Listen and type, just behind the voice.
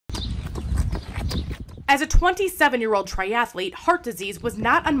As a 27-year-old triathlete, heart disease was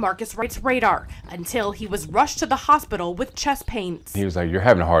not on Marcus Wright's radar until he was rushed to the hospital with chest pains. He was like, "You're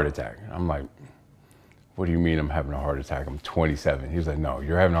having a heart attack." I'm like, "What do you mean I'm having a heart attack? I'm 27. He was like, "No,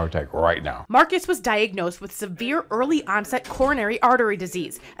 you're having a heart attack right now." Marcus was diagnosed with severe early onset coronary artery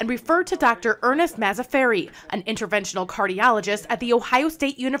disease and referred to Dr. Ernest Mazzaferri, an interventional cardiologist at the Ohio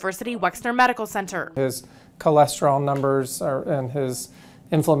State University Wexner Medical Center. His cholesterol numbers and his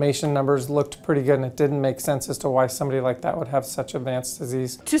inflammation numbers looked pretty good, and it didn't make sense as to why somebody like that would have such advanced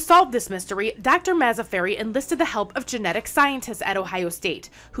disease. To solve this mystery, Dr. Mazzaferri enlisted the help of genetic scientists at Ohio State,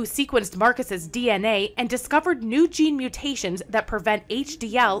 who sequenced Marcus's DNA and discovered new gene mutations that prevent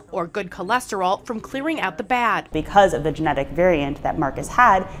HDL, or good cholesterol, from clearing out the bad. Because of the genetic variant that Marcus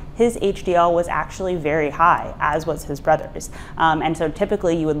had, his HDL was actually very high, as was his brother's. And so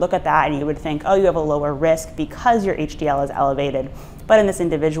typically you would look at that and you would think, oh, you have a lower risk because your HDL is elevated. But in this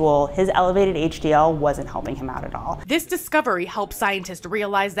individual, his elevated HDL wasn't helping him out at all. This discovery helped scientists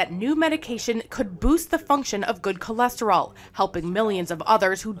realize that new medication could boost the function of good cholesterol, helping millions of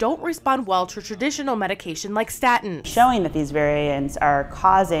others who don't respond well to traditional medication like statins. Showing that these variants are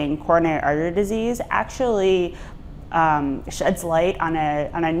causing coronary artery disease actually sheds light on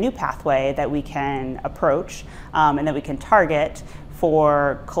a new pathway that we can approach and that we can target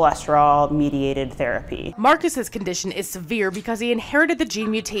for cholesterol-mediated therapy. Marcus's condition is severe because he inherited the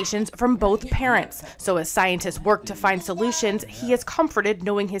gene mutations from both parents. So as scientists work to find solutions, he is comforted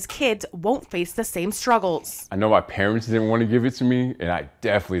knowing his kids won't face the same struggles. I know my parents didn't want to give it to me, and I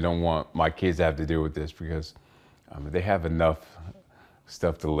definitely don't want my kids to have to deal with this because they have enough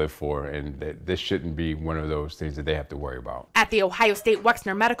stuff to live for, and this shouldn't be one of those things that they have to worry about. At the Ohio State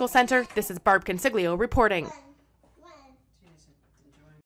Wexner Medical Center, this is Barb Consiglio reporting.